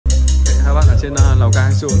trên Lào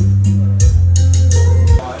Cai xuống.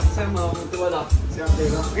 Xem từ bao giờ? Xem từ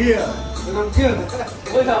năm kia. Từ năm kia.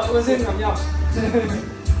 Bây giờ tôi xin gặp nhau.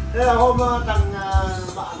 Đây là hôm thằng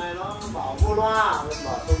bạn này nó bảo mua loa, mình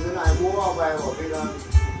bảo tôi dưới này mua về bảo vì là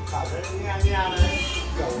cảm thấy nghe này,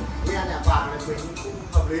 kiểu nghe nhạc Bằng này mình cũng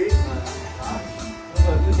hợp lý. Đó. Nó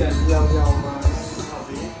vừa tuyên truyền nhiều mà hợp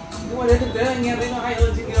lý. Nhưng mà đến thực tế anh nghe thấy nó hay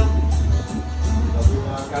hơn chứ kia không? Bởi vì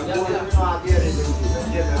là cảm nhận cái loa kia thì mình chỉ cần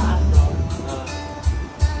tiền là hát thôi.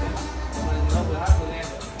 Nó vừa hát vừa nghe.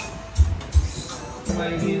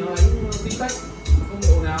 Mày thì nó đánh tính cách, không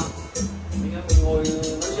độ nào. Mình cùng ngồi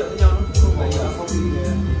nói chuyện với nhau, nó cũng không phải là không bị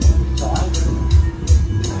chó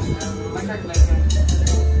lách cách lên.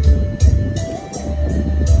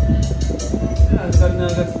 Thế là gần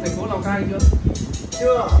thành phố Lào Cai chưa?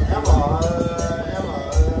 Chưa, em ở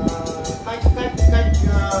cách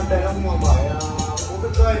đền ông Hoàng bởi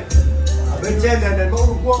 40 cây. Ở bên trên đền mẫu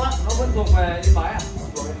Trung Quốc á. Nó vẫn thuộc về Yên Bái à?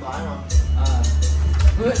 Thuộc Yên Bái mà. À.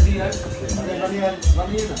 Huyện gì đấy? Văn Yên.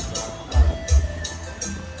 Văn Yên à?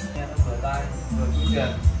 Nghe nó mở tai, rồi tuyên truyền.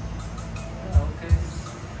 Ok.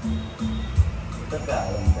 Tất cả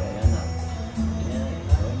là phải nào?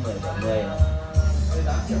 10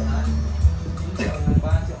 18 triệu này. 9 triệu là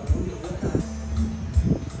 3 triệu, 4 triệu rưỡi này.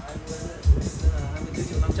 20 là 24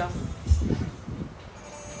 triệu 500.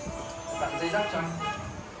 Tặng dây dắt cho anh.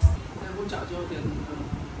 Em hỗ trợ cho tiền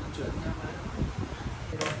chuyển cho em.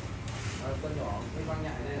 Con nhỏ cái vang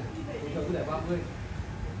nhại này, bình thường cứ để 30.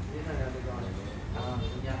 Thế này là được rồi.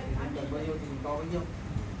 Nhạc thì mình cần bao nhiêu thì mình to bấy nhiêu.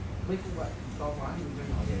 Mic cũng vậy, to quá thì mình cho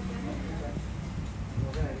nhỏ để.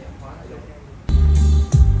 Một cái này thì em khóa lại được.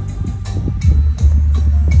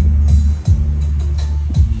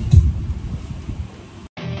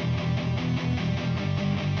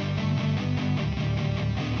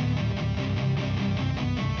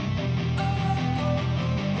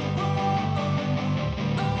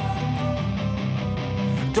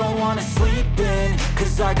 Don't wanna sleep in,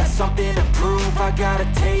 cause I got something to prove. I gotta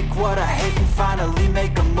take what I hate and finally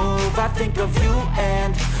make a move. I think of you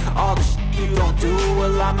and all the shit you don't do.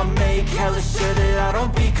 Well, I'ma make hella sure that I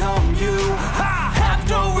don't become you. I have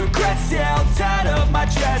no regrets, yeah, I'll tie up my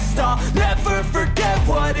chest. I'll never forget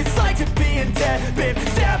what it's like to be in debt. Been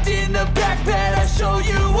stabbed in the back bed, I'll show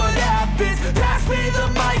you what happens. Pass me the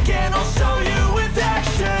mic and I'll show you with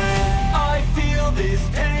action. I feel this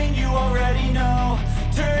pain, you already know.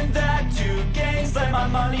 Turn that to gains, let my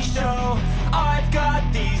money show. I've got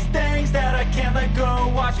these things that I can't let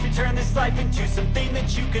go. Watch me turn this life into something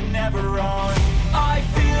that you can never own. I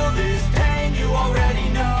feel this pain, you already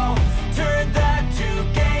know. Turn that to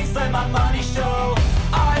gains, let my money show.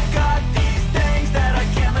 I've got these things that I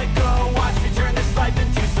can't let go. Watch me turn this life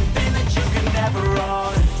into something that you can never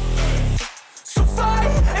own. So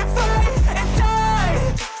fight and die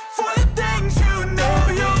for the things you know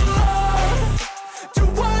you love. Do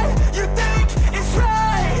what you think is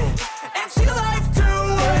right and see life do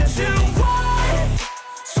what you want.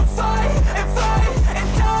 So fight and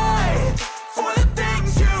die for the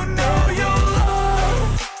things you know you love.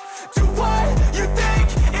 Do what you think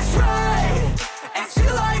is right and see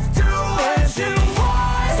life do what you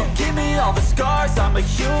want. So give me all the scars, I'm a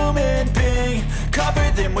human being.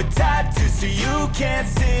 Cover them with tattoos so you can't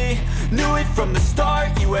see. Knew it from the start,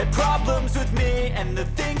 you had problems with me. And the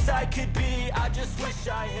things I could be, I just wish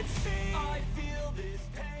I had seen. I feel this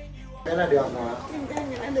pain you. Cái là được mà.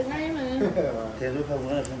 Ăn được ngay mà. Thêm nữa không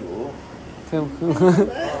nữa là không đủ. Thêm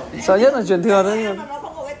sợ nhất là truyền thừa thôi. Mà nó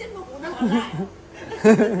không có cái tiết mục của nó còn lại.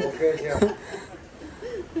 Ok chưa?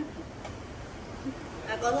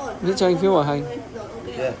 À có rồi. Viết cho anh phiếu bảo hành. Rồi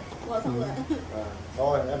ok. Rồi xong rồi.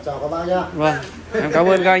 Rồi em chào các bác nhá. Vâng, em cảm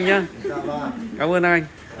ơn các anh nhá. Chào bác. Cảm ơn anh.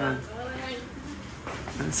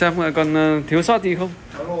 Xem còn thiếu sót gì không?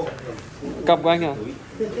 Cặp của anh à?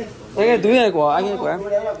 Đấy, cái túi này của anh hay của em? Túi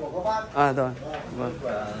đấy là của các bác. À rồi. Vâng.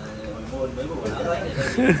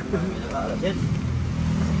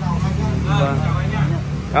 Vâng.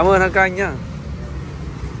 Cảm ơn các anh nhá.